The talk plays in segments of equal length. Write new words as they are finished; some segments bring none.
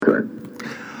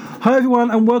Hi everyone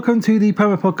and welcome to the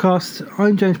Poema podcast.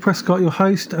 I'm James Prescott, your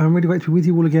host. I'm really great to be with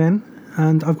you all again,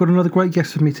 and I've got another great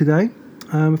guest with me today,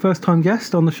 a first time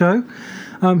guest on the show.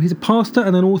 He's a pastor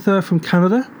and an author from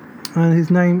Canada, and his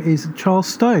name is Charles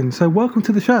Stone. So welcome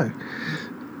to the show.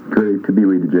 Great to be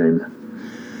with you, James.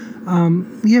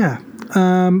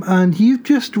 And you've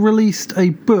just released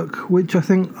a book which I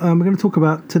think we're going to talk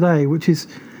about today, which is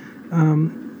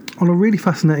on a really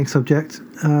fascinating subject,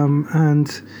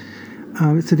 and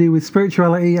it's to do with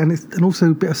spirituality and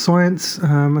also a bit of science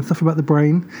and stuff about the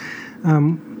brain,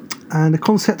 and a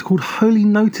concept called holy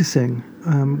noticing,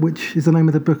 which is the name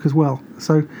of the book as well.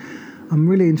 So I'm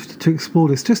really interested to explore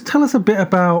this. Just tell us a bit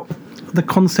about the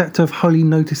concept of holy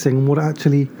noticing and what it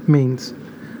actually means.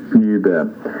 You bet.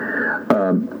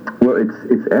 Well,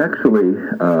 it's actually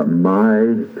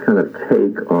my kind of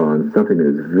take on something that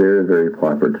is very, very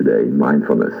popular today,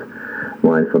 mindfulness.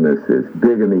 Mindfulness is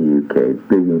big in the UK, it's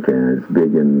big in Canada, it's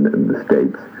big in the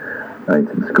States.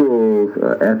 It's in schools,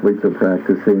 athletes are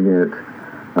practicing it,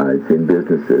 it's in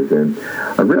businesses. And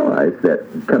I realized that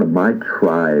kind of my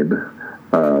tribe,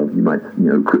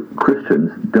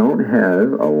 Christians don't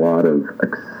have a lot of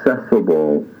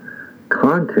accessible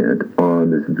content on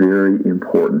this very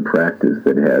important practice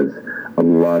that has a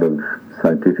lot of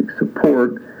scientific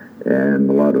support and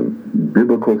a lot of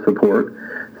biblical support.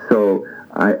 So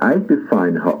I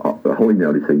define holy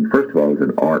noticing, first of all, as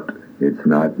an art. It's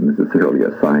not necessarily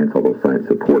a science, although science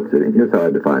supports it. And here's how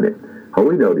I define it.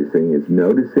 Holy noticing is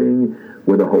noticing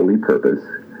with a holy purpose,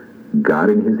 God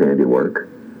in his handiwork,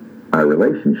 our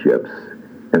relationships,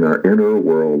 and our inner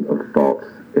world of thoughts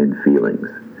and feelings.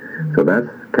 So that's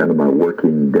kind of my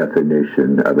working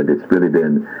definition of it. It's really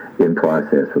been in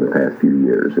process for the past few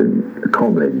years and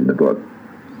culminated in the book.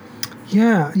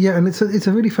 Yeah, and it's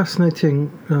a really fascinating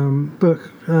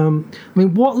book.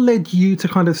 What led you to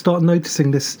kind of start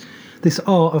noticing this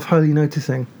art of holy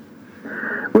noticing?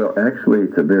 Well, actually,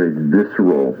 it's a very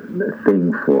visceral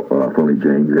thing for me,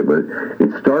 James.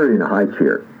 It started in a high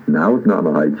chair. Now, I was not in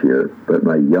a high chair, but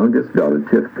my youngest daughter,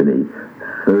 Tiffany,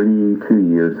 32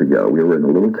 years ago, we were in a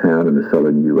little town in the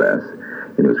southern U.S.,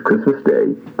 and it was Christmas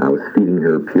Day. I was feeding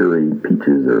her pureed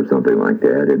peaches or something like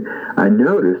that, and I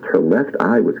noticed her left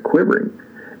eye was quivering,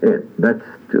 and that's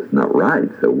just not right.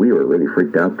 So we were really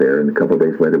freaked out there, and a couple of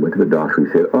days later went to the doctor.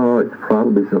 He said, it's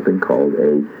probably something called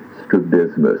a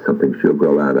strabismus, something she'll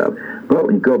grow out of. But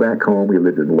when you go back home, we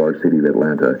lived in the large city of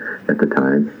Atlanta at the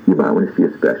time, you might want to see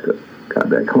a specialist. Got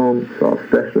back home, saw a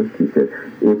specialist. He said,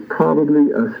 it's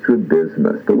probably a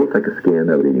strabismus, but we'll take a scan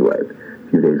of it anyway. A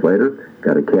few days later,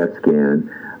 got a CAT scan.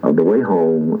 On the way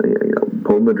home,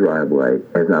 pulled in the driveway.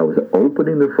 As I was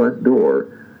opening the front door,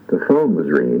 the phone was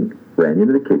ringing. Ran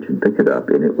into the kitchen, picked it up,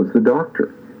 and it was the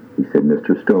doctor. He said,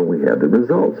 Mr. Stone, we have the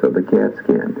results of the CAT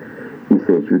scan. He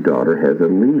says, your daughter has a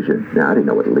lesion. Now, I didn't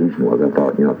know what a lesion was. I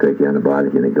thought, I'll take the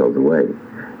antibiotic and it goes away.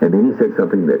 And then he said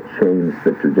something that changed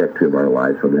the trajectory of our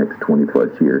lives for the next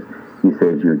 20-plus years. He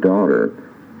says, your daughter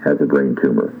has a brain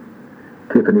tumor.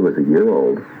 Tiffany was a year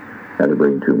old, had a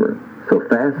brain tumor. So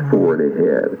fast forward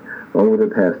ahead, over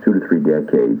the past 2 to 3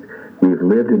 decades, we've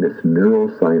lived in this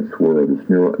neuroscience world, this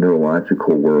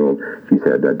neurological world. She's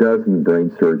had a dozen brain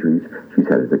surgeries. She's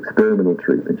had this experimental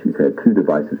treatment. She's had 2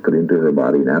 devices put into her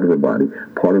body and out of her body,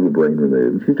 part of her brain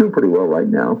removed. She's doing pretty well right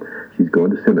now. She's going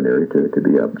to seminary to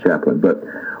be a chaplain. But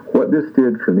what this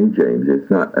did for me, James,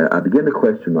 I began to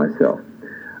question myself.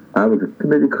 I was a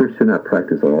committed Christian. I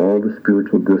practiced all the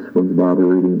spiritual disciplines, Bible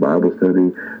reading, Bible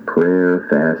study, prayer,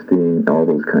 fasting, all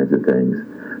those kinds of things.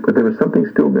 But there was something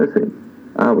still missing.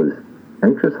 I was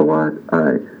anxious a lot.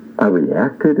 I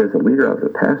reacted as a leader. I was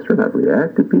a pastor, and I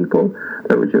reacted to people.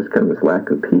 There was just kind of this lack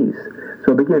of peace.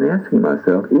 So I began asking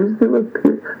myself, is there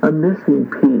a missing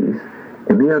piece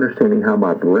in me understanding how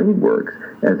my brain works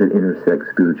as it intersects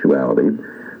spirituality,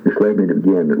 which led me to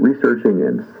begin researching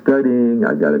and studying.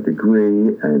 I got a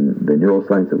degree in the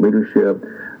neuroscience of leadership,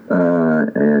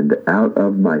 and out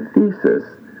of my thesis,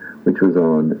 which was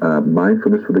on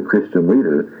mindfulness for the Christian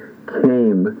leader,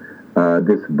 came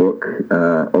this book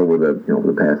over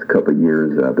the past couple of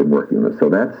years I've been working on it. So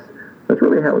that's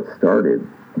really how it started,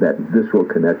 that visceral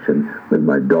connection with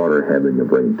my daughter having a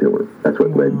brain tumor. That's what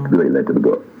really led to the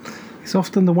book. It's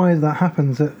often the way that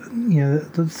happens, that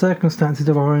the circumstances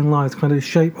of our own lives kind of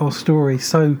shape our story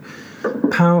so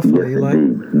powerfully,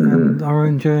 and our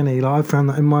own journey. I've found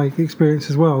that in my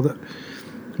experience as well, that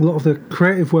a lot of the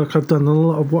creative work I've done and a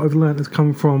lot of what I've learned has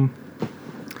come from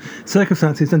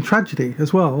circumstances and tragedy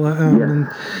as well.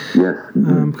 Yes.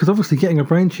 Because obviously getting a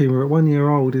brain tumor at 1 year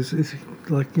old is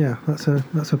like,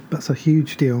 that's a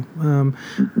huge deal.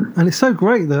 And it's so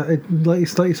great that like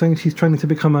you're saying, she's training to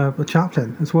become a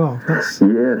chaplain as well. Yes, she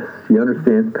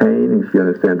understands pain, and she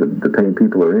understands the pain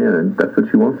people are in, and that's what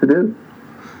she wants to do.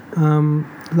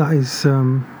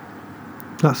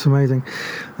 That's amazing.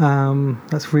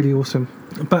 That's really awesome.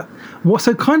 But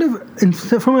so kind of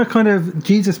from a kind of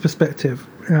Jesus perspective,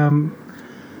 in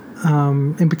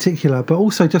particular, but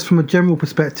also just from a general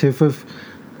perspective of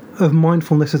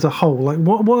mindfulness as a whole, like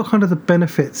what are kind of the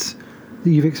benefits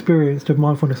that you've experienced of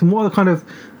mindfulness, and what are the kind of,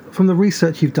 from the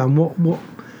research you've done, what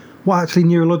actually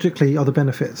neurologically are the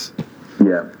benefits?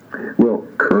 Yeah. Well,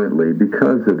 currently,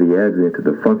 because of the advent of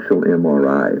the functional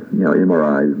MRI,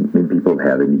 MRIs, many people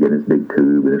have it, you get this big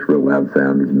tube and this real loud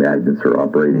sound, these magnets are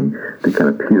operating to kind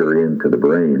of peer into the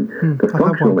brain. The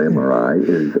functional MRI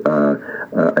is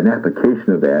an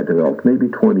application of that developed maybe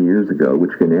 20 years ago,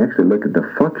 which can actually look at the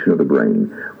function of the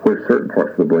brain, where certain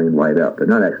parts of the brain light up. They're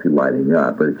not actually lighting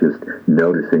up, but it's just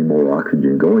noticing more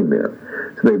oxygen going there.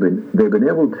 So they've been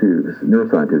able to,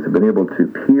 neuroscientists have been able to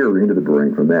peer into the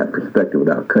brain from that perspective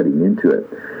without cutting into it.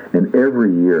 And every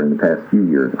year in the past few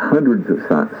years, hundreds of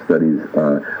studies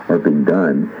are being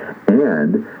done,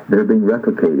 and they're being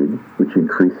replicated, which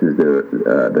increases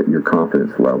your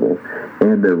confidence level.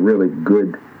 And they're really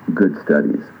good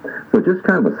studies. So just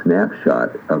kind of a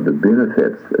snapshot of the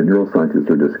benefits that neuroscientists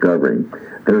are discovering.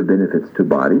 There are benefits to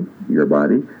your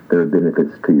body. There are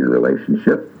benefits to your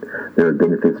relationship. There are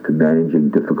benefits to managing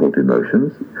difficult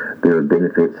emotions. There are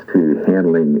benefits to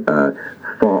handling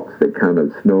thoughts that kind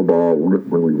of snowball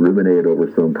when we ruminate over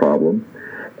some problem.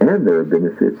 And there are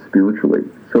benefits spiritually.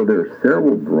 So there are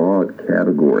several broad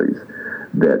categories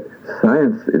that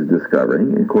science is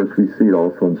discovering. And of course, we see it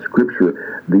also in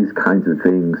Scripture. These kinds of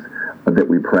things that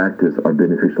we practice are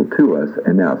beneficial to us.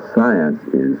 And now science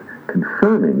is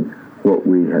confirming what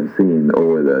we have seen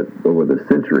over the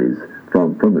centuries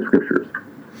from the Scriptures.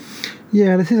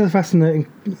 Yeah, this is a fascinating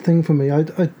thing for me.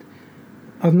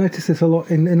 I've noticed this a lot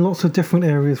in lots of different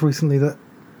areas recently, that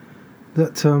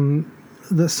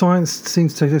science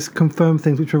seems to just confirm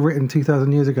things which were written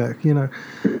 2,000 years ago.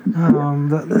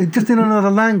 That just in another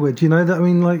language.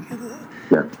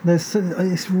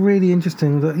 It's really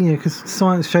interesting that because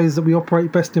science shows that we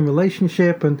operate best in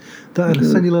relationship, and that at a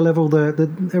cellular level, that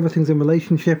everything's in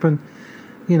relationship, and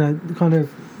kind of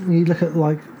you look at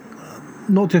like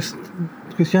not just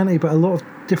Christianity, but a lot of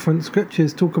different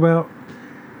scriptures talk about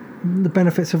the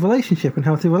benefits of relationship and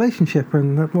healthy relationship,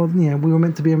 and that, we were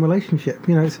meant to be in relationship,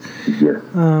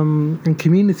 and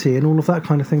community and all of that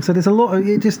kind of thing. So there's a lot of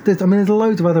there's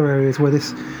loads of other areas where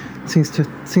this seems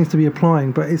to be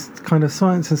applying, but it's kind of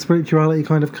science and spirituality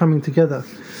kind of coming together.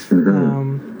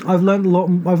 I've learned a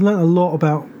lot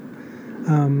about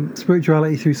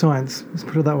spirituality through science. Let's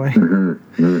put it that way.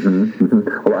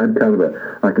 Well,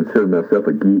 I consider myself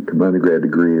a geek. My undergrad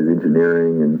degree is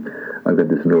engineering, and I've got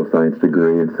this neuroscience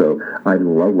degree, and so I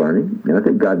love learning. And I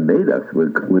think God made us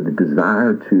with the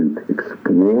desire to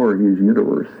explore His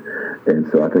universe. And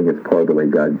so I think it's part of the way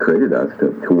God created us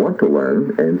to want to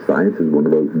learn, and science is one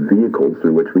of those vehicles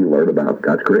through which we learn about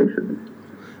God's creation.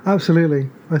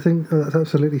 Absolutely. I think that's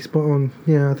absolutely spot on.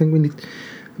 Yeah, I think we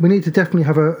need to definitely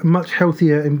have a much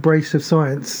healthier embrace of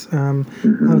science. And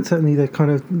certainly the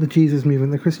Jesus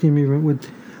movement, the Christian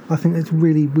movement I think it's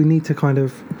really, we need to kind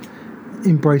of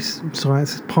embrace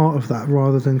science as part of that,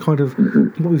 rather than kind of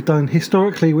what we've done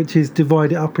historically, which is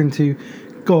divide it up into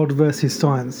God versus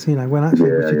science, when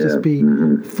actually we should just be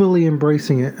fully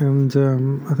embracing it. And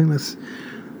I think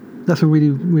that's a really,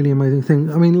 really amazing thing.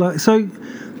 I mean, so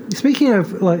speaking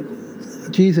of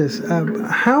Jesus,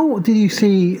 how did you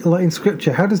see, in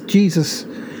Scripture, how does Jesus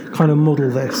kind of model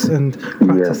this and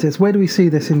practice this? Where do we see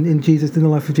this in Jesus, in the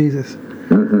life of Jesus?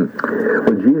 Well,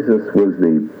 Jesus was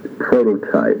the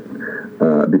prototype,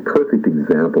 the perfect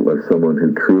example of someone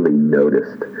who truly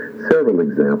noticed. Several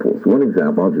examples. One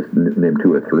example, I'll just name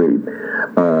two or three.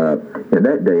 In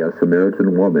that day, a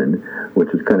Samaritan woman, which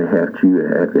is kind of half Jew,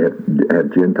 half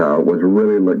Gentile, was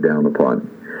really looked down upon.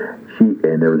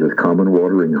 And there was this common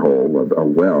watering hole, a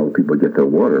well, people get their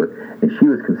water, and she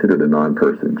was considered a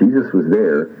non-person. Jesus was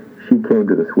there. She came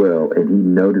to this well, and He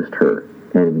noticed her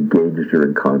and engaged her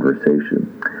in conversation.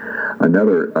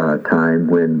 Another time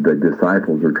when the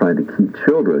disciples were trying to keep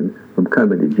children from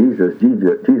coming to Jesus,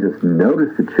 Jesus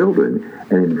noticed the children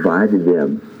and invited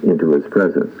them into his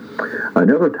presence.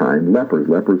 Another time, lepers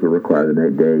were required in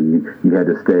that day. You had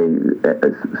to stay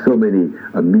so many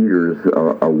meters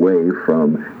away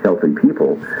from healthy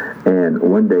people. And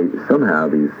one day, somehow,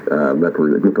 these a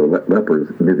group of lepers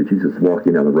knew that Jesus was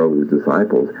walking down the road with his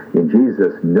disciples, and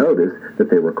Jesus noticed that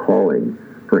they were calling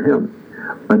for him.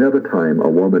 Another time, a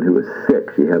woman who was sick,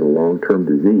 she had a long-term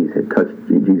disease, had touched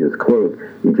Jesus' cloak,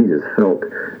 and Jesus felt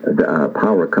the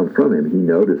power come from him. He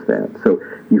noticed that. So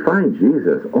you find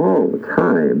Jesus all the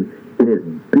time in his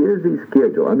busy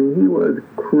schedule. I mean, he was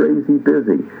crazy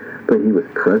busy, but he was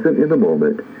present in the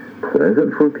moment,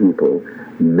 present for people,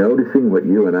 noticing what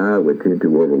you and I would tend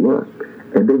to overlook.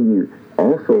 And then you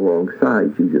also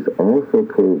alongside, Jesus also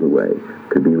pulled away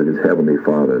to be with his heavenly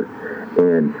Father.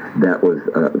 And that was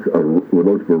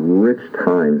those were rich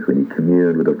times when he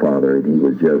communed with the Father, and he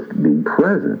was just being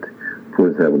present for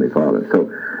his heavenly Father. So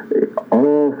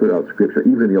all throughout Scripture,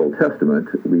 even in the Old Testament,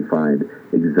 we find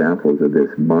examples of this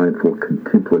mindful,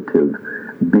 contemplative,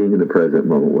 being in the present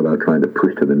moment without trying to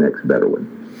push to the next better one.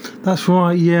 That's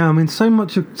right. Yeah, I mean, so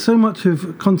much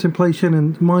of contemplation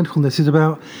and mindfulness is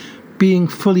about being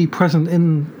fully present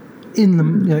in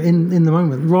the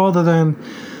moment, rather than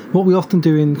what we often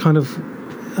do in kind of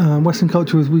Western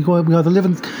culture is we either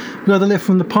live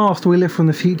from the past or we live from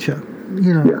the future,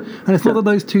 And it's not that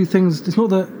those two things. It's not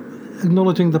that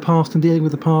acknowledging the past and dealing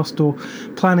with the past or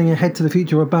planning ahead to the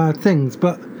future are bad things,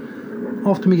 but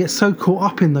often we get so caught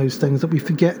up in those things that we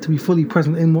forget to be fully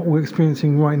present in what we're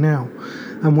experiencing right now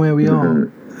and where we are.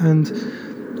 And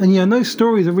those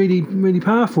stories are really, really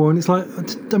powerful. And it's like,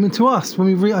 I mean, to us, when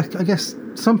we read, I guess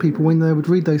some people, when they would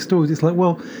read those stories, it's like,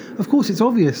 well, of course it's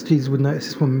obvious Jesus would notice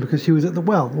this woman because she was at the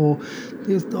well, or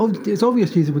it's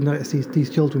obvious Jesus would notice these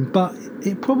children, but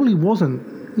it probably wasn't,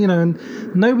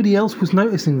 and nobody else was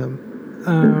noticing them.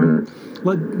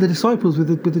 Like the disciples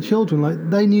with the children, like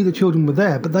they knew the children were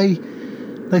there, but they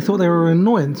thought they were an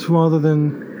annoyance rather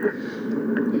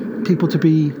than people to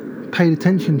be paid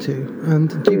attention to,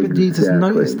 and Jesus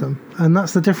noticed them, and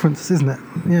that's the difference, isn't it?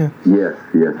 Yeah. Yes.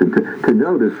 And to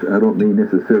notice, I don't mean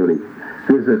necessarily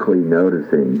physically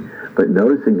noticing, but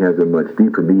noticing has a much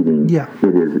deeper meaning. Yeah.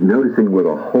 It is noticing with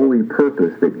a holy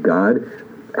purpose that God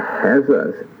has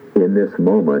us in this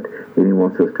moment, and he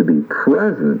wants us to be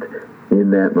present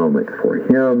in that moment for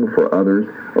him, for others,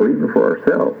 or even for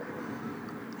ourselves.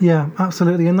 Yeah,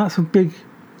 absolutely. And that's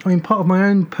part of my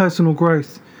own personal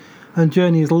growth and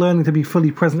journey is learning to be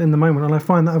fully present in the moment. And I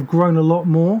find that I've grown a lot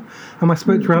more, and my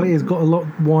spirituality has got a lot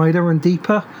wider and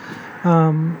deeper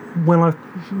when I've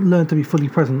learned to be fully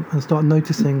present and start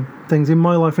noticing things in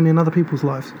my life and in other people's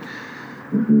lives.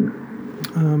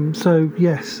 So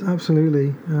yes,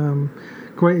 absolutely.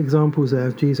 Great examples there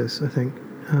of Jesus, I think.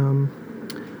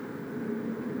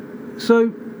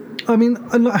 So, I mean,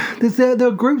 there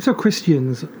are groups of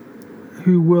Christians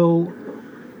who will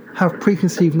have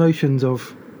preconceived notions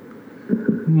of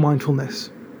mindfulness.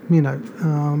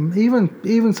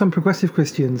 Even some progressive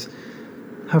Christians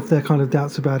have their kind of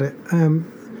doubts about it.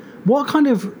 What kind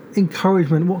of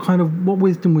encouragement, what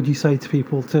wisdom would you say to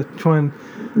people to try and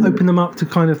open them up to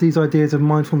kind of these ideas of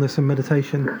mindfulness and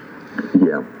meditation?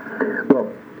 Yeah.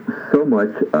 Well, so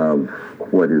much of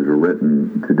what is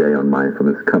written today on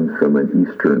mindfulness comes from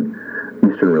Eastern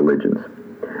religions.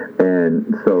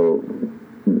 And so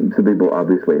people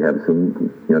obviously have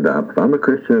some, if I'm a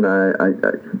Christian,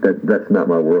 that's not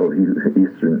my worldview.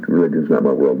 Eastern religion is not my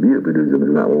worldview. Buddhism is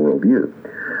not my worldview.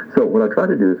 So what I try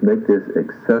to do is make this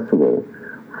accessible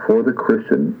for the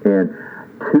Christian, and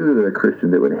to the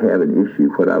Christian that would have an issue,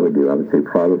 what I would do, I would say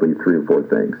probably 3 or 4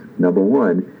 things. Number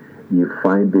one, you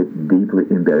find it deeply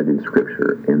embedded in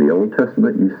Scripture. In the Old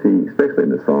Testament, you see, especially in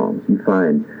the Psalms, you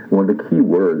find one of the key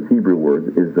words, Hebrew words,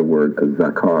 is the word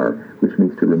zakar, which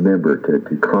means to remember,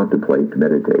 to contemplate, to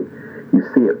meditate. You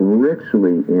see it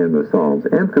richly in the Psalms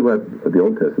and throughout the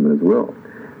Old Testament as well.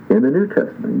 In the New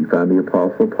Testament, you find the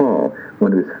Apostle Paul,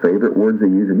 one of his favorite words he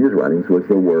used in his writings was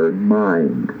the word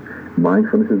mind.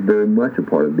 Mindfulness is very much a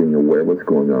part of being aware of what's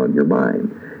going on in your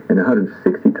mind. And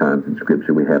 160 times in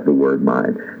Scripture we have the word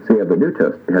mind. So you have the New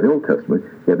Testament, you have the Old Testament,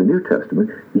 you have the New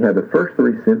Testament, you have the first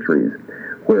 3 centuries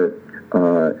where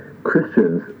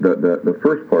Christians, the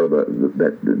first part of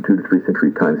that 2 to 3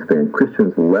 century time span,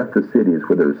 Christians left the cities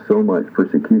where there was so much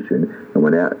persecution and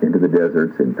went out into the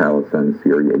deserts in Palestine,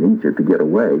 Syria, and Egypt to get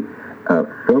away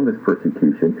from this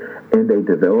persecution, and they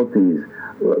developed these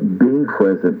being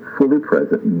present, fully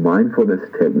present, mindfulness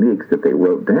techniques that they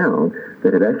wrote down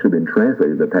that had actually been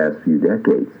translated the past few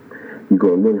decades. You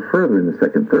go a little further in the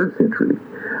second, third century,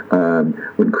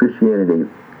 when Christianity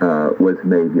was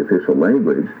made the official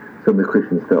language, some of the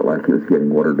Christians felt like it was getting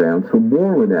watered down, so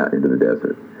more went out into the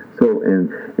desert. So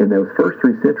in those first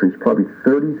 3 centuries, probably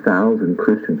 30,000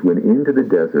 Christians went into the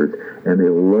desert, and they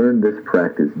learned this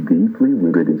practice deeply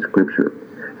rooted in Scripture.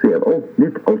 So you have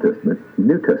Old Testament,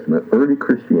 New Testament, early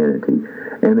Christianity,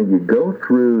 and then you go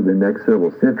through the next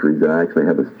several centuries, and I actually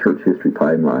have a church history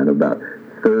timeline of about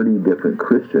 30 different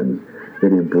Christians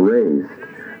that embraced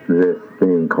this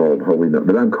thing called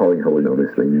that I'm calling holy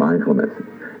noticing, mindfulness.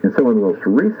 And some of the most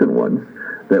recent ones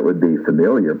that would be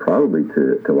familiar probably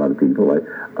to a lot of people, like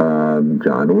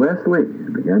John Wesley,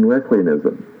 who began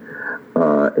Wesleyanism,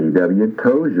 A.W.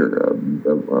 Tozer,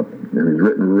 who's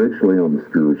written richly on the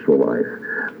spiritual life,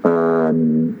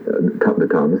 the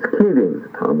Thomas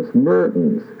Keatings, Thomas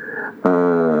Mertens.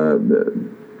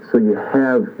 So you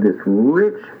have this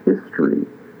rich history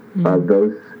of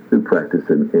those who practice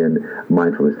in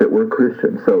mindfulness that were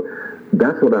Christians. So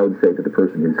that's what I would say to the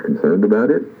person who's concerned about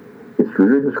it. It's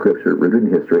rooted in Scripture, rooted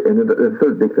in history. And the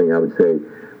third big thing I would say,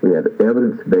 we have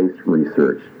evidence-based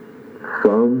research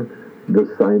from the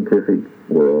scientific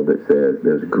world that says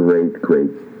there's great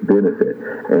benefit.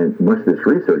 And much of this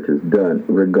research is done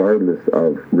regardless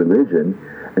of religion.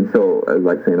 And so,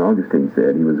 like St. Augustine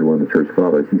said, he was one of the church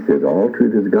fathers, he says, all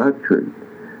truth is God's truth.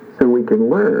 So we can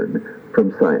learn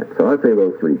from science. So I'd say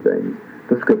those three things,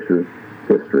 the Scriptures,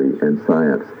 history, and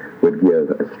science, would give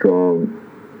a strong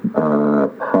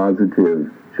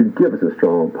should give us a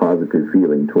strong positive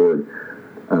feeling toward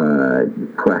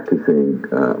practicing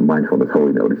mindfulness,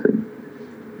 holy noticing.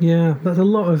 Yeah, there's a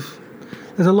lot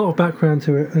of background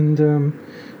to it, and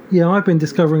I've been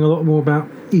discovering a lot more about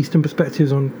Eastern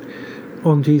perspectives on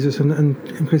Jesus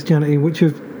and Christianity, which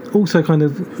have also kind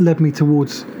of led me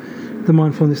towards the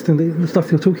mindfulness thing, the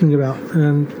stuff you're talking about.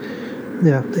 And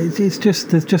it's just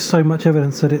there's just so much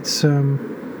evidence that it's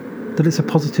a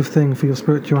positive thing for your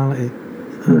spirituality.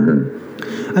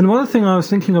 And one other thing I was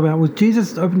thinking about was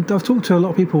Jesus. I've talked to a lot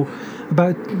of people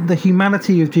about the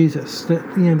humanity of Jesus. That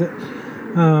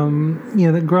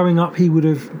that growing up he would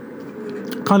have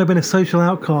kind of been a social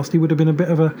outcast. He would have been a bit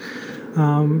of a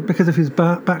because of his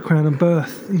background and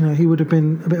birth. He would have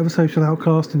been a bit of a social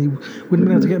outcast, and he wouldn't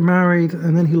be able to get married.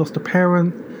 And then he lost a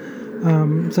parent.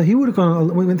 So he would have gone.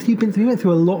 He went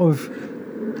through a lot of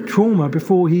trauma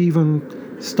before he even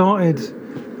started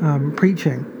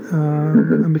preaching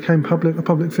and became a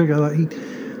public figure. Like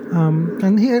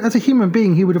and he, as a human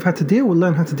being, he would have had to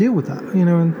learn how to deal with that.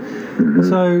 And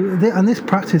so this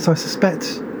practice, I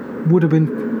suspect, I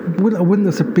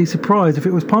wouldn't be surprised if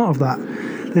it was part of that.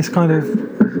 This kind of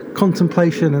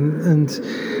contemplation and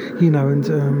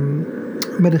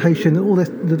meditation, all this,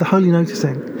 the holy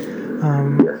noticing,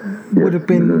 would have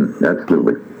been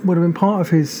absolutely part of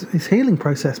his healing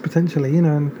process potentially.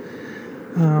 And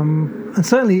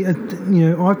certainly,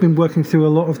 I've been working through a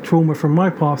lot of trauma from my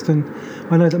past, and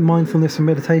I know that mindfulness and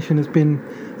meditation has been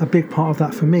a big part of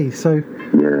that for me. So,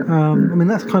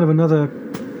 that's kind of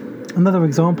another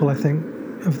example, I think,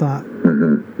 of that.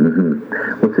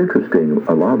 What's interesting,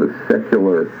 a lot of the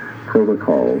secular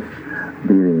protocols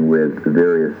dealing with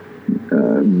various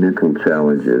mental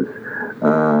challenges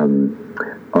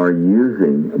are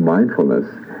using mindfulness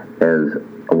as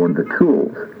one of the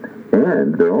tools.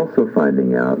 And they're also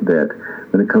finding out that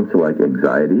when it comes to like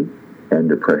anxiety and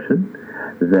depression,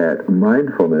 that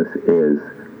mindfulness is,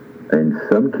 in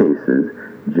some cases,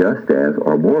 just as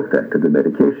or more effective than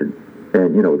medication.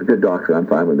 And, with a good doctor, I'm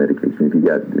fine with medication. If you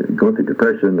got going through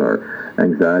depression or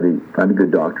anxiety, find a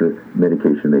good doctor.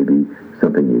 Medication may be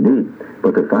something you need.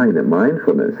 But they're finding that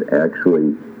mindfulness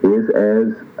actually is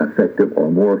as effective or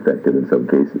more effective in some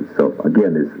cases. So,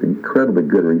 again, this incredibly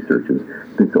good research has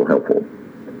been so helpful.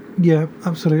 Yeah,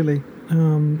 absolutely.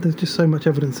 There's just so much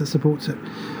evidence that supports it.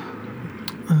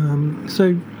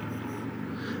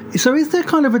 So is there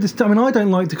kind of a... I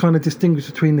don't like to kind of distinguish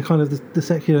between the kind of the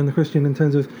secular and the Christian in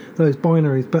terms of those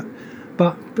binaries, but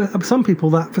for some people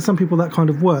that kind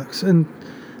of works, and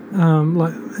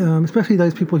especially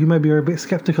those people who maybe are a bit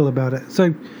skeptical about it.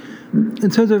 So in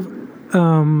terms of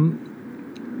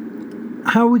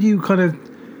how would you kind of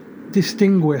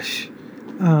distinguish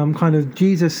kind of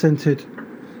Jesus-centered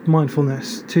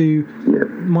mindfulness to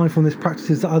mindfulness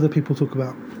practices that other people talk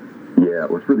about? Yeah,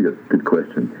 well, it's really a good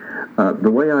question.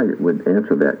 The way I would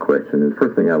answer that question is, the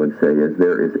first thing I would say is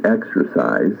there is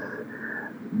exercise.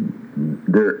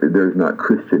 There's not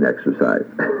Christian exercise.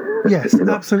 Yes,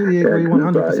 absolutely agree,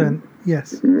 100%.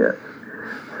 Yes. Yes.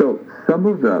 So some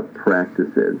of the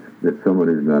practices that someone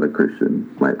who's not a Christian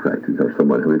might practice, or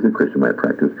someone who is a Christian might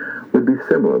practice, would be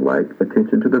similar, like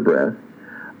attention to the breath,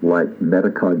 like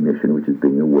metacognition, which is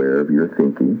being aware of your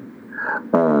thinking,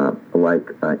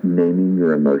 like naming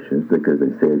your emotions, because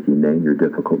they say if you name your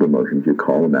difficult emotions, you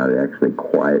call them out, it actually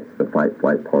quiets the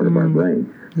fight-flight part of our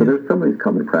brain. So there's some of these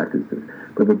common practices.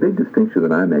 But the big distinction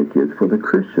that I make is, for the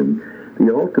Christian,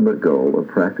 the ultimate goal of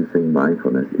practicing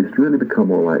mindfulness is to really become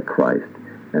more like Christ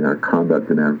in our conduct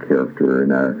and our character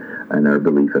and our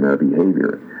belief and our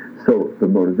behavior. So the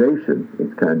motivation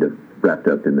is kind of wrapped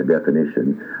up in the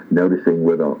definition, noticing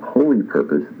with a holy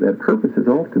purpose. That purpose is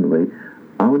ultimately,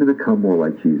 I want to become more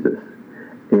like Jesus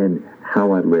in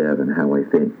how I live and how I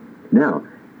think. Now,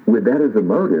 with that as a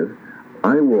motive,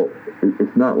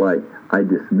 it's not like I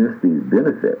dismiss these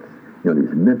benefits,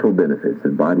 these mental benefits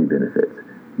and body benefits.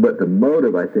 But the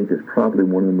motive, I think, is probably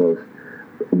one of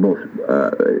the most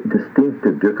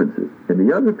distinctive differences. And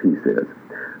the other piece is,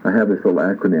 I have this little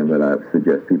acronym that I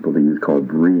suggest people to use called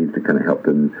BREATHE to kind of help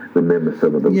them remember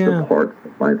some of the parts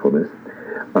of mindfulness.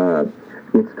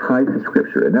 It's tied to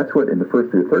Scripture. And that's what, in the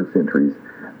first through third centuries,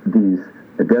 these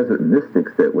desert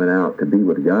mystics that went out to be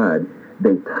with God,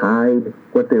 they tied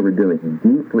what they were doing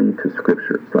deeply to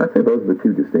Scripture. So I'd say those are the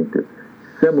two distinctives.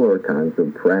 Similar kinds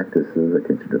of practices,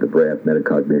 attention to the breath,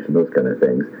 metacognition, those kind of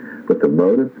things. But the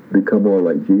motive, become more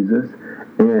like Jesus,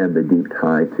 and the deep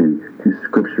tie to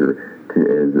Scripture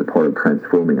as a part of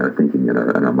transforming our thinking and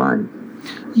our minds.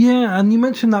 Yeah, and you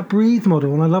mentioned that breathe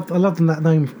model, and I love that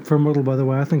name for a model, by the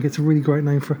way. I think it's a really great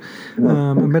name for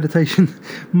a meditation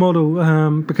model,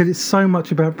 because it's so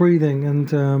much about breathing.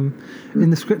 And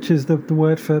in the Scriptures, the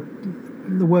word for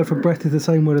breath is the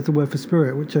same word as the word for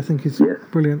spirit, which I think is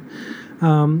brilliant.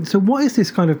 So what is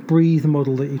this kind of breathe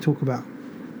model that you talk about?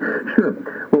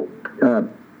 Sure. Well,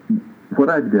 what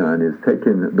I've done is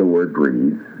taken the word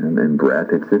breathe and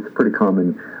breath. It's a pretty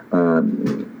common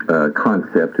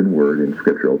concept and word in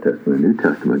Scripture, Old Testament and New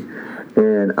Testament.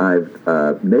 And I've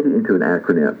made it into an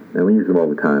acronym. And we use them all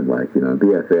the time, like,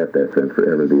 BFF, that stands for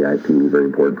Ever VIP, very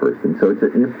important person. So it's a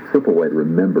simple way to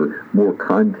remember more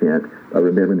content by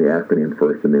remembering the acronym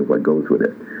first and then what goes with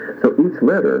it. So each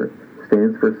letter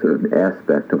stands for a certain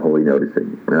aspect of holy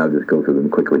noticing. And I'll just go through them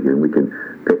quickly here, and we can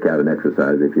pick out an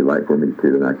exercise if you like for me to,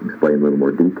 and I can explain a little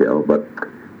more detail. But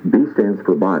B stands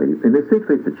for body, and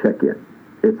essentially it's a check-in.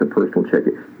 It's a personal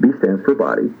check-in. B stands for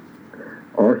body.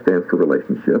 R stands for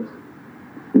relationships.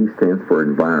 E stands for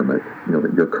environment,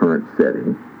 your current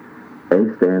setting. A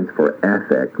stands for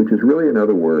affect, which is really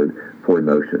another word for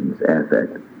emotions,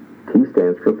 affect. T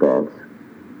stands for thoughts.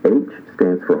 H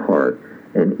stands for heart.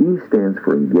 And E stands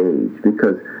for engage,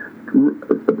 because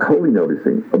holy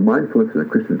noticing, a mindfulness in a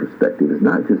Christian perspective, is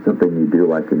not just something you do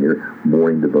like in your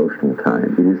morning devotional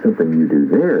time. It is something you do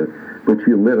there, but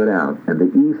you live it out. And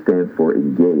the E stands for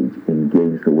engage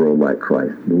the world like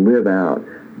Christ. Live out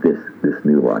this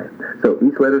new life. So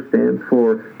each letter stands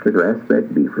for particular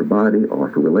aspect: B for body, R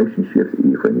for relationships,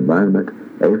 E for environment,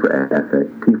 A for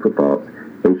affect, T for thoughts,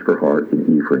 H for heart,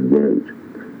 and E for engage.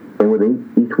 And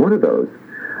within each one of those,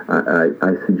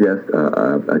 I suggest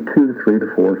a 2 to 3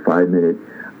 to 4 5-minute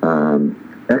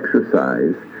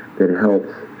exercise that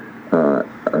helps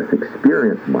us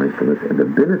experience mindfulness and the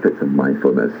benefits of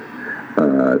mindfulness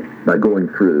by going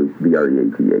through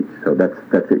BREATH. So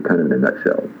that's it, kind of in a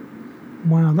nutshell.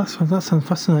 Wow, that sounds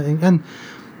fascinating. And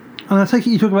I take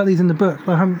it you talk about these in the book.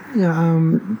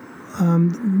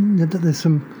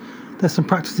 There's some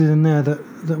practices in there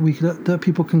that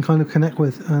people can kind of connect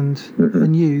with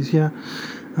and use. Yeah.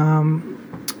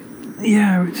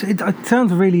 It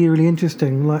sounds really, really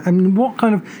interesting. Like, I mean,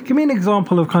 give me an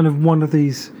example of kind of one of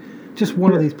these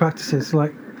practices.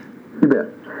 Like, you bet.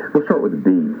 We'll start with B.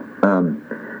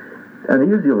 And I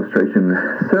used the illustration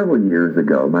several years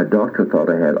ago. My doctor thought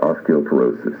I had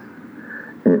osteoporosis.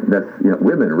 And that's,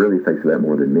 women really face that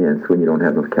more than men. So when you don't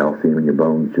have enough calcium in your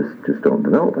bones, just don't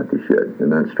develop like they should. They're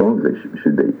not as strong as they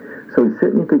should be. So he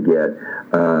sent me to get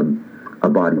a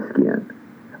body scan,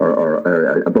 or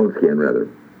a bone scan, rather.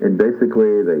 And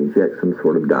basically, they inject some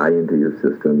sort of dye into your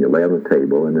system. You lay on the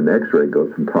table, and an X-ray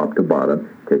goes from top to bottom,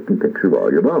 taking a picture of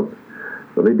all your bones.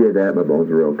 So they did that. My bones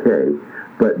were okay.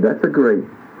 But that's a great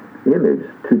image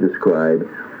to describe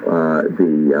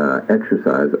the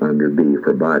exercise under B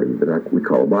for body that we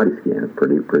call a body scan. It's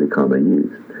pretty commonly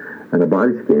used. And a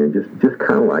body scan, just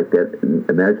kind of like that.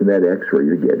 Imagine that X-ray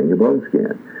you're getting, a bone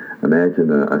scan. Imagine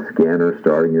a scanner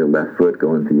starting your left foot,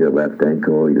 going to your left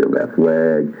ankle, your left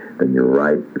leg, then your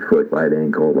right foot, right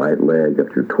ankle, right leg, up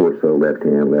to your torso, left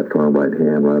hand, left arm, right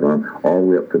arm, all the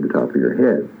way up to the top of your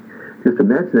head. Just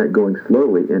imagine that going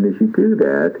slowly, and as you do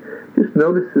that, just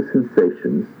notice the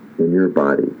sensations in your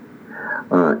body.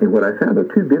 And what I found are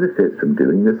two benefits from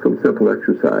doing this little simple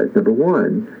exercise. Number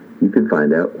one, you can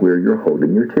find out where you're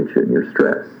holding your tension, your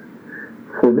stress.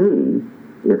 For me,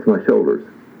 it's my shoulders.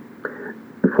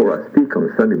 Before I speak on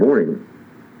a Sunday morning,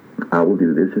 I will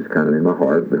do this just kind of in my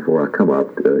heart before I come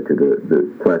up to the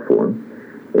platform.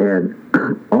 And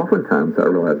oftentimes I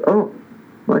realize, oh,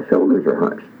 my shoulders are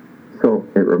hunched. So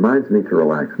it reminds me to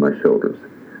relax my shoulders.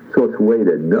 So it's a way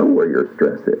to know where your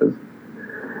stress is.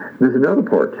 There's another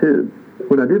part, too.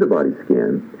 When I do the body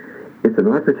scan, it's an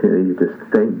opportunity to just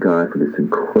thank God for this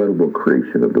incredible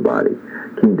creation of the body.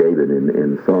 King David in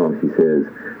the Psalms, he says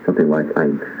something like,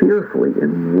 I'm fearfully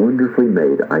and wonderfully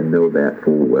made. I know that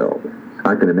full well.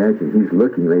 I can imagine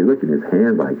they look in his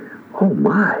hand like, oh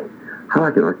my, how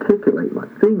I can articulate my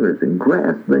fingers and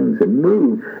grasp things and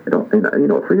move at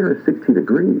 360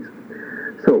 degrees.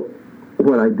 So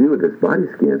what I do with this body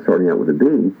scan, starting out with a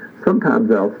B, sometimes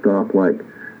I'll stop like,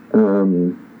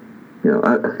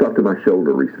 I stopped at my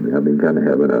shoulder recently. I've been kind of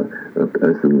having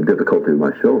some difficulty with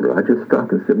my shoulder. I just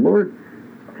stopped and said, Lord,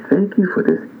 thank you for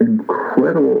this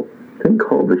incredible thing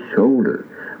called the shoulder,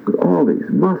 with all these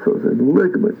muscles and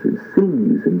ligaments and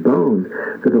sinews and bones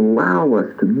that allow us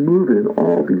to move in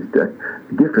all these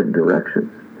different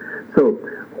directions. So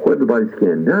what the body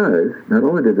scan does, not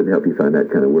only does it help you find out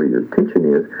kind of where your tension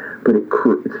is, but it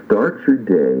starts your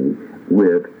day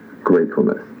with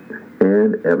gratefulness.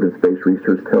 And evidence-based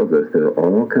research tells us there are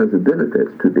all kinds of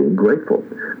benefits to being grateful.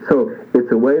 So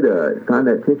it's a way to find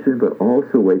that tension, but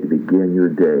also a way to begin your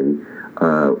day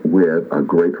with a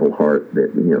grateful heart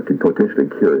that can potentially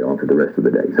carry on for the rest of the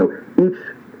day. So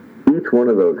each one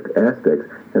of those aspects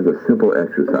has a simple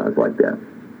exercise like that.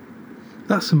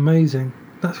 That's amazing.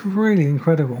 That's really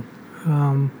incredible.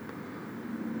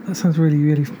 That sounds really,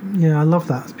 really, I love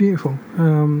that. It's beautiful.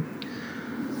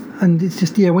 And it's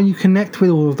just, when you connect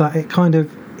with all of that,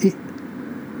 there's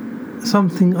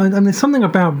something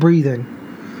about breathing.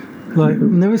 Like,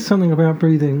 there is something about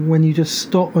breathing when you just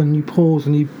stop and you pause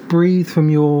and you breathe from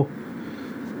your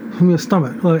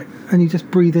stomach, like, and you just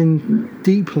breathe in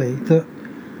deeply, that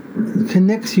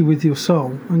connects you with your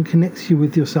soul and connects you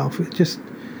with yourself. It just,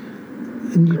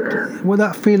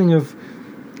 that feeling of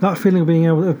being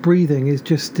able to breathing is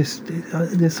just this.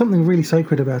 There's something really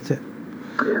sacred about it.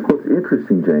 Well, it's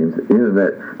interesting, James, in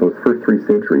that those first 3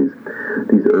 centuries,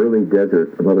 these early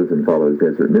desert mothers and fathers,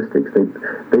 desert mystics,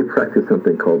 they practiced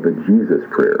something called the Jesus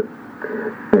prayer.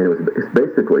 And it's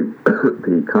basically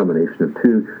the combination of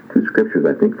two scriptures,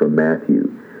 I think, from Matthew.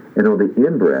 And on the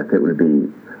in-breath, it would be,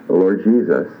 Lord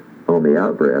Jesus. On the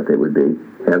out-breath, it would be,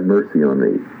 have mercy on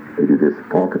me. They do this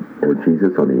often. Lord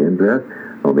Jesus on the in-breath,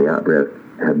 on the out-breath,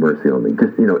 have mercy on me.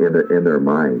 Just, in their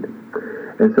mind.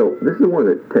 And so this is one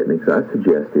of the techniques I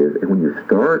suggest is when you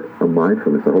start a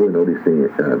mindfulness, a holy noticing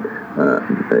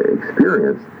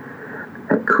experience,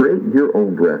 create your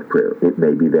own breath prayer. It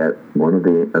may be that one of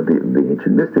the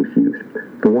ancient mystics used.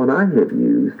 The one I have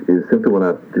used is simply one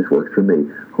that just works for me.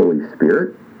 Holy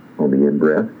Spirit on the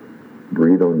in-breath,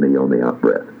 breathe on me on the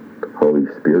out-breath. Holy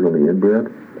Spirit on the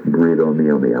in-breath, breathe on me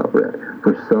on the out-breath.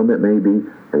 For some it may be,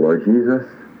 Lord Jesus,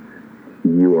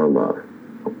 you are love.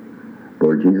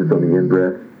 Lord Jesus, on the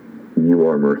in-breath, you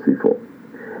are merciful.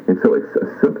 And so it's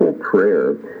a simple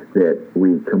prayer that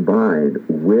we combine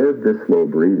with the slow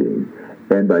breathing.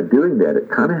 And by doing that, it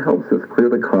kind of helps us clear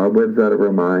the cobwebs out of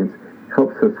our minds,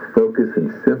 helps us focus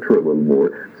and center a little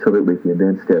more so that we can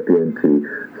then step into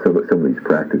some of these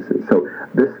practices. So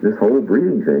this whole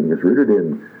breathing thing is rooted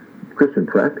in Christian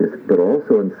practice, but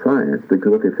also in science, because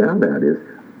what they found out is,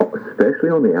 especially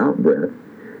on the out-breath,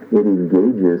 it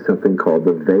engages something called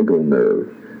the vagal nerve.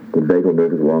 The vagal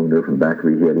nerve is a long nerve from the back of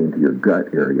your head into your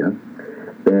gut area.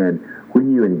 And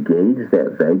when you engage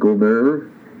that vagal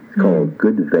nerve, it's called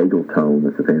good vagal tone.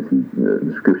 That's a fancy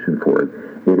description for it.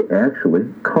 It actually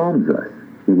calms us.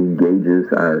 It engages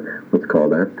what's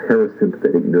called our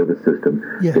parasympathetic nervous system.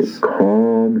 Yes. It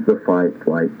calms the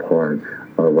fight-flight part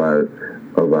of our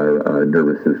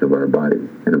nervous system, of our body,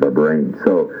 and of our brain.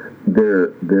 So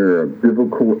there are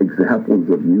biblical examples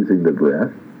of using the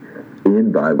breath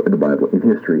in the Bible, in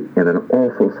history, and then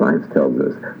also science tells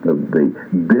us the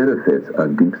benefits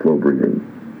of deep, slow breathing.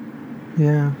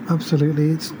 Yeah, absolutely.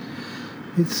 It's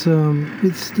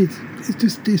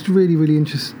really, really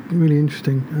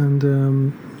interesting,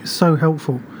 and so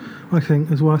helpful, I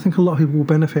think, as well. I think a lot of people will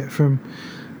benefit from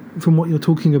what you're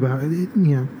talking about.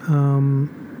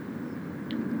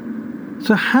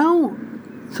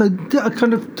 So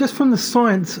kind of just from the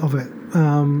science of it,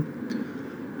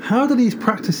 how do these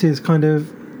practices kind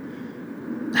of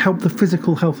help the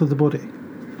physical health of the body?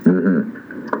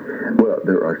 Mm-hmm. Well,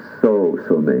 there are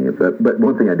so many. But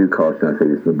one thing I do caution, I say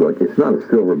this in the book, it's not a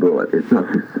silver bullet. It's not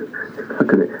going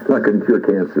to cure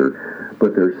cancer.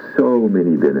 But there's so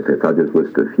many benefits. I'll just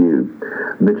list a few.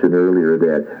 I mentioned earlier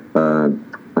that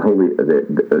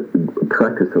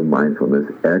practice of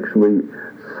mindfulness actually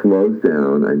slows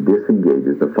down and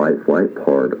disengages the fight-flight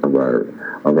part of our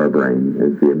brain.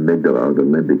 It's the amygdala, or the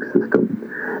limbic system.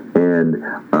 And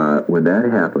when that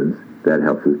happens, that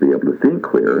helps us be able to think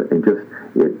clearer, and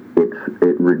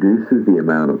it reduces the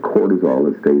amount of cortisol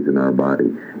that stays in our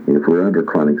body. And if we're under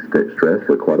chronic stress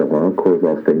for quite a while,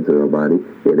 cortisol stays in our body.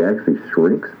 It actually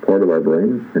shrinks part of our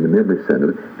brain in the memory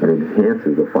center and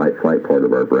enhances the fight-flight part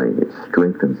of our brain. It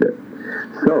strengthens it.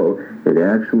 So it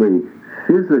actually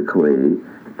physically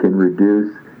can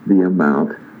reduce the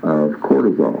amount of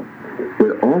cortisol.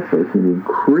 It also can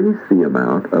increase the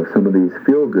amount of some of these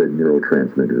feel-good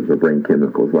neurotransmitters or brain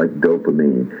chemicals like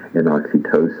dopamine and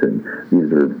oxytocin.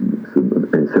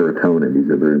 And serotonin. These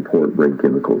are very important brain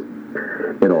chemicals.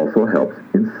 It also helps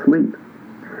in sleep.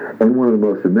 And one of the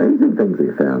most amazing things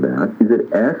they found out is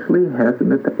it actually has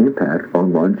an impact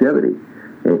on longevity.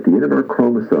 At the end of our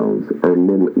chromosomes are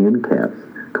little end caps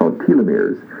called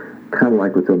telomeres, kind of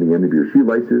like what's on the end of your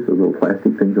shoelaces, those little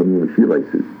plastic things on the end of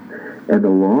shoelaces. And the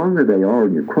longer they are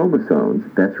in your chromosomes,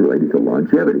 that's related to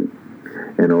longevity.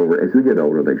 And as we get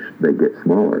older, they get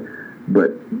smaller.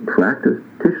 But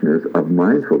practitioners of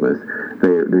mindfulness,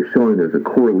 they're showing there's a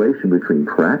correlation between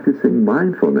practicing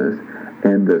mindfulness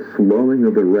and the slowing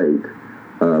of the rate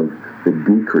of the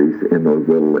decrease in those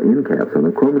little end caps on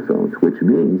the chromosomes, which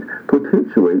means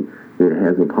potentially it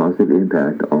has a positive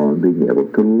impact on being able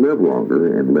to live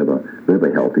longer and live a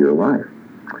healthier life.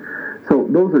 So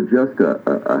those are just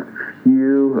a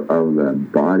few of the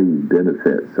body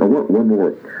benefits. So one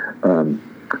more.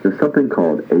 There's something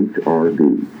called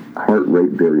HRV, heart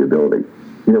rate variability.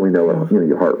 We know what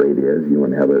your heart rate is. You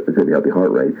want to have a healthy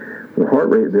heart rate. The heart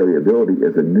rate variability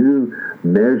is a new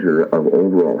measure of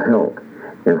overall health,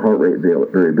 and heart rate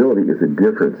variability is a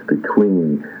difference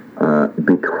between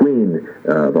the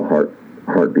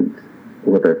heartbeats.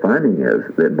 What they're finding is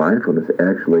that mindfulness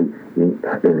actually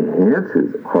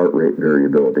enhances heart rate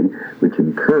variability, which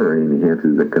in turn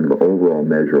enhances the kind of overall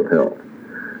measure of health.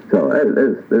 So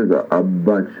there's a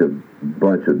bunch of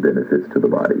benefits to the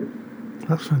body.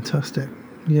 That's fantastic.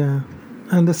 Yeah.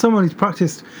 And as someone who's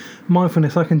practiced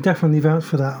mindfulness, I can definitely vouch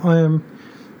for that. I am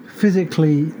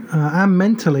physically and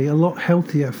mentally a lot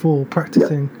healthier for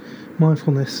practicing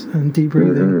mindfulness and deep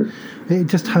breathing. Mm-hmm. It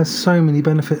just has so many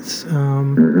benefits. This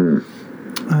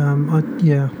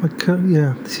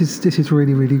is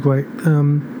really, really great.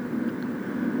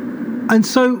 And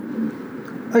so,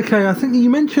 okay, I think you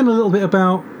mentioned a little bit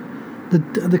about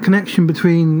the connection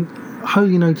between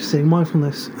holy noticing,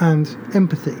 mindfulness, and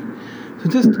empathy. So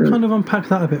just kind of unpack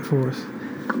that a bit for us.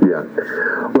 Yeah.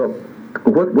 Well,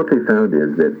 what they found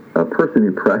is that a person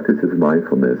who practices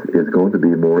mindfulness is going to be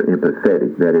more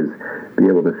empathetic. That is, be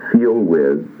able to feel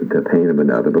with the pain of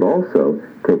another, but also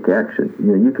take action.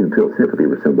 You can feel sympathy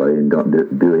with somebody and don't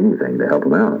do anything to help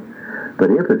them out. But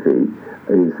empathy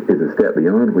is a step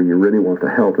beyond where you really want to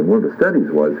help. And one of the studies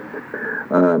was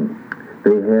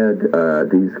they had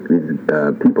these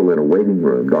people in a waiting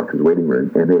room, doctor's waiting room,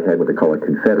 and they had what they call a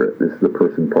confederate. This is the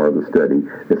person part of the study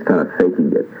that's kind of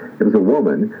faking it. It was a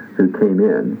woman who came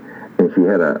in, and she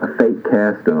had a fake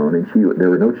cast on, and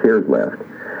there were no chairs left.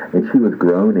 And she was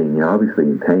groaning, obviously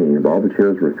in pain. All the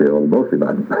chairs were filled, mostly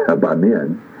by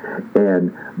men.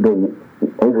 And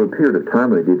over a period of time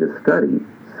when they did this study,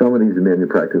 some of these men who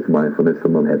practiced mindfulness,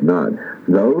 some of them had not.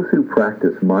 Those who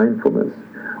practiced mindfulness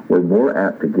were more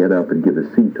apt to get up and give a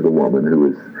seat to the woman who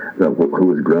was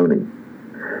groaning.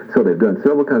 So they've done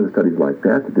several kinds of studies like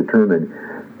that to determine,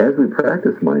 as we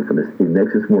practice mindfulness, it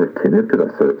makes us more attentive to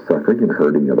the suffering and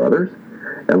hurting of others.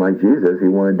 And like Jesus, he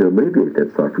wanted to alleviate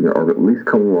that suffering, or at least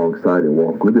come alongside and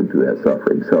walk with him through that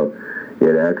suffering. So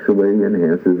it actually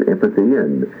enhances empathy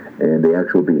and the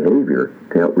actual behavior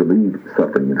to help relieve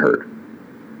suffering and hurt.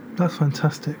 That's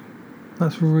fantastic.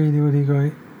 That's really, really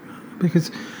great.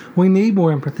 Because we need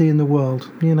more empathy in the world,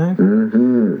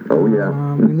 Mm-hmm. Oh, yeah.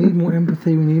 We need more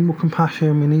empathy, we need more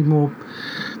compassion, we need more,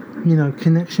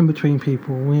 connection between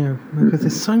people, because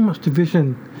there's so much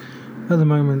division at the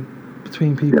moment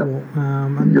between people.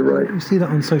 And you're right. You see that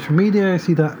on social media, you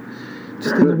see that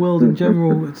just in the world in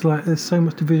general. It's like there's so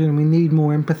much division and we need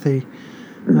more empathy.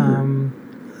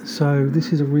 So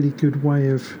this is a really good way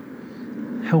of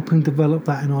helping develop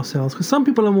that in ourselves, because some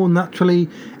people are more naturally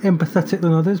empathetic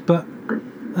than others, but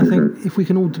I think if I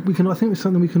think it's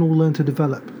something we can all learn to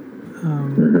develop.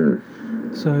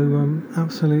 So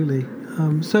absolutely.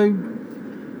 So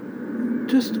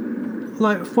just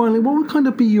like finally, what would kind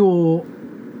of be what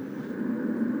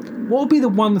would be the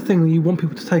one thing that you want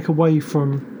people to take away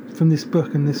from this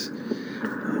book and this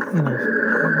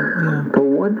The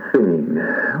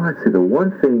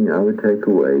one thing I would take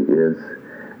away is,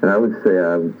 and I would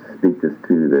speak this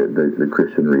to the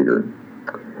Christian reader,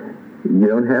 you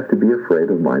don't have to be afraid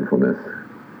of mindfulness.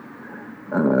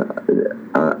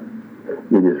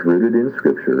 It is rooted in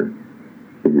Scripture.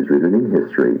 It is rooted in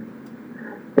history.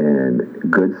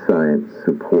 And good science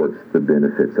supports the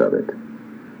benefits of it.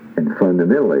 And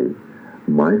fundamentally,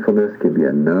 mindfulness can be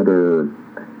another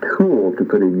tool to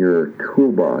put in your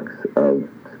toolbox of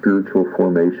spiritual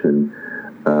formation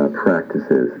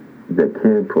practices that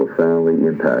can profoundly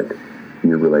impact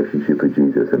your relationship with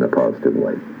Jesus in a positive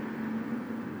way.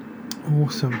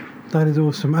 Awesome. That is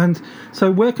awesome. And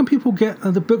so where can people get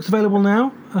the books available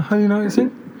now, Holy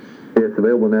Noticing? It's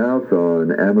available now. It's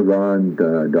on amazon.co.uk.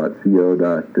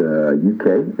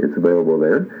 It's available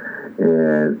there.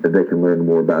 And they can learn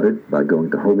more about it by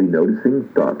going to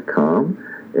holynoticing.com.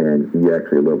 And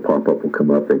a little pop-up will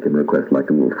come up. They can request like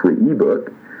a little free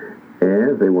ebook.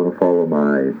 And if they want to follow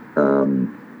my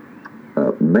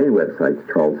main website,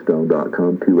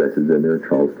 charlesstone.com, 2 S's in there,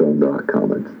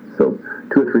 charlesstone.com. So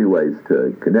 2 or 3 ways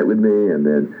to connect with me, and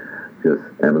then just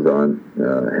Amazon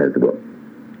has the book.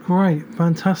 Great,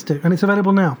 fantastic. And it's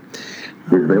available now?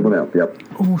 It's available now, yep.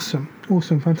 Awesome,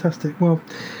 fantastic. Well,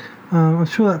 I'm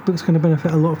sure that book's going to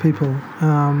benefit a lot of people.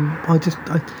 I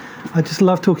just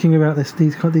love talking about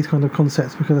these kind of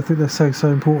concepts because I think they're so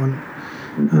important.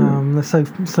 Mm-hmm. They're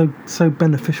so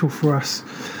beneficial for us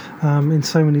in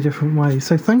so many different ways.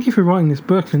 So thank you for writing this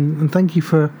book, and thank you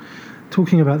for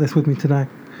talking about this with me today.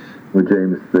 Well,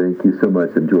 James, thank you so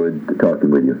much. Enjoyed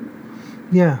talking with you.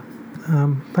 Yeah,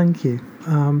 thank you.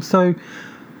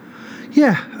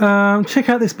 Check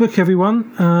out this book,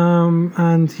 everyone. I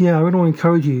really want to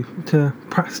encourage you to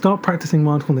start practicing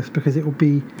mindfulness because it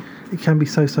can be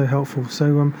so helpful.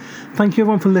 So thank you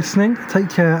everyone for listening. Take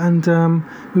care, and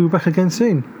we'll be back again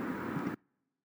soon.